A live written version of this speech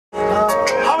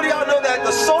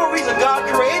the sole reason God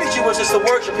created you was just to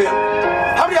worship Him.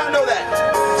 How many of y'all know that?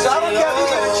 So I don't care if you've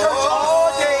been in church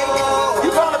all day.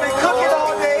 You've probably been cooking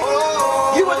all day.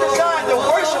 You were designed to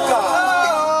worship God.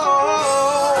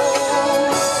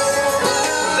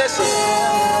 Listen.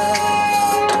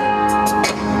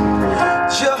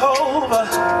 Jehovah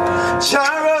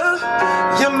Jireh,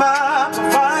 you're my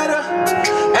provider,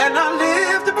 and I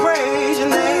live to praise your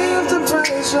name.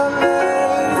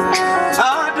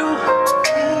 I do.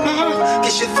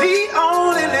 Cause you're the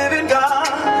only living God,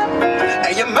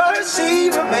 and your mercy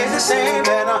remains the same,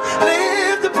 and I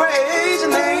live to praise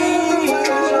your name.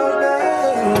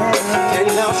 And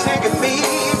now sing with me,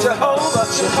 Jehovah,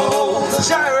 Jehovah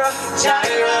Jireh,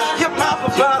 Jireh, you're my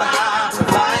provider,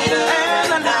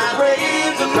 and I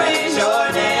live to praise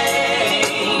your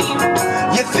name.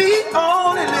 You're the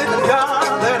only living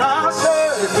God that I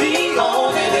serve, the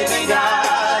only living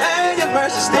God, and your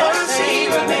mercy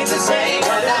remains the same,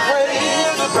 and I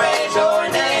live to praise your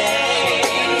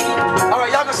name. All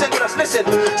right, y'all can sing with us. Listen,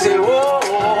 say whoa,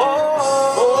 whoa, whoa.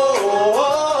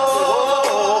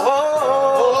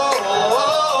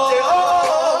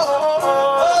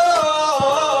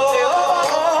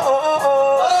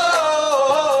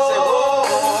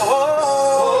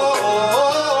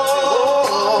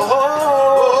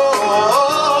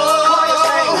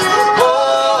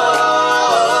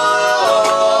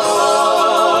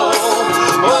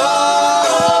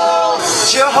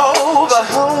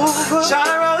 Jehovah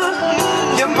Jireh,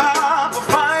 you're my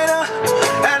provider,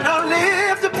 and I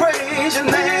live to praise your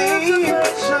name.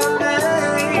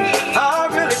 I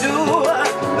really do,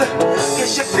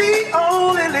 cause you're the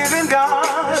only living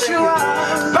God.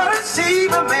 Mercy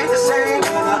remains the same,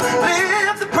 and I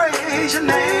live to praise your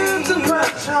name.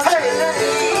 Hey,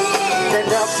 and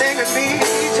now sing with me,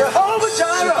 Jehovah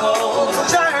Jireh,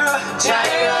 Jireh,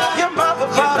 Jireh, you're my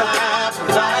provider.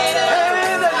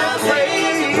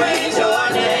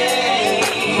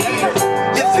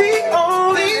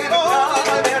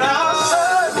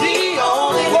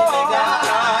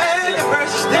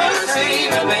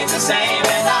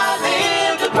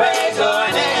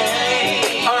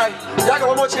 Y'all got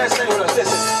one more chance to sing with us.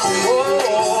 Listen.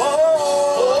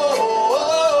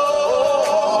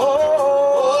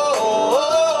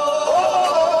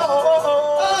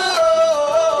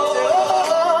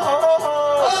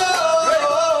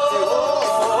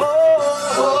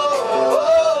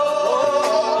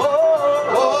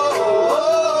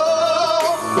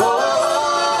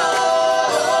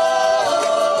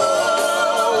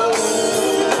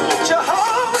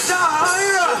 Jehovah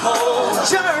Jireh,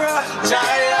 Jireh,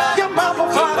 Jireh, you're my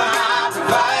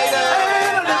provider,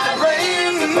 and I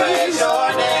live to praise your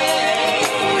name.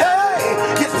 Hey,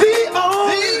 you're the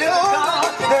only God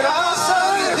that I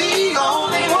serve, the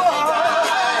only God,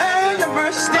 and your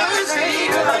mercy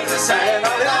remains the same,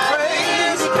 and I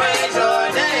live to praise your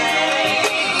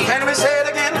name. Can we say it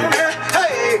again?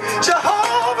 Hey,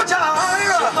 Jehovah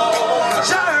Jireh,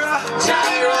 Jireh,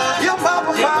 Jireh, you're my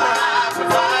provider.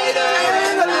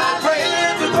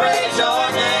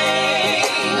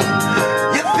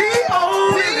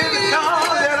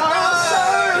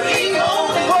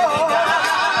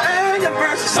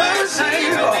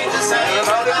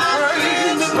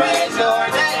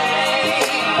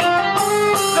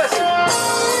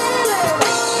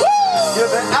 You're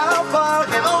the Alpha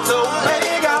and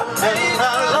Omega, and I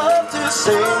love to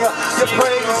sing your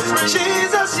praise.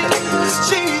 Jesus,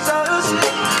 Jesus,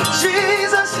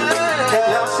 Jesus, and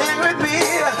now sing with me.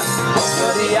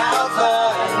 You're the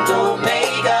Alpha and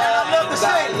Omega,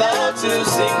 I love to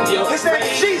sing your praise. His name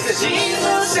is Jesus.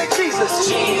 Jesus, say Jesus.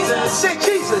 Jesus, say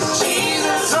Jesus.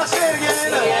 Jesus, now say it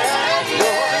again.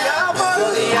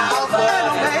 You're the Alpha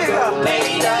and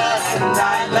Omega, and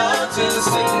I love to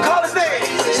sing. Call his name.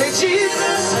 Say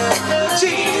Jesus,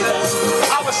 Jesus,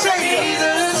 our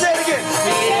Savior. Say it again.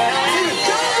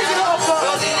 You're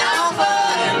the Alpha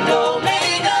and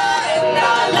Omega, and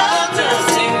I love to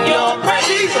sing your praise.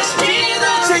 Jesus,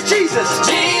 Jesus, say Jesus,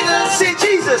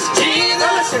 Jesus, Jesus.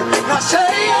 Now listen, now say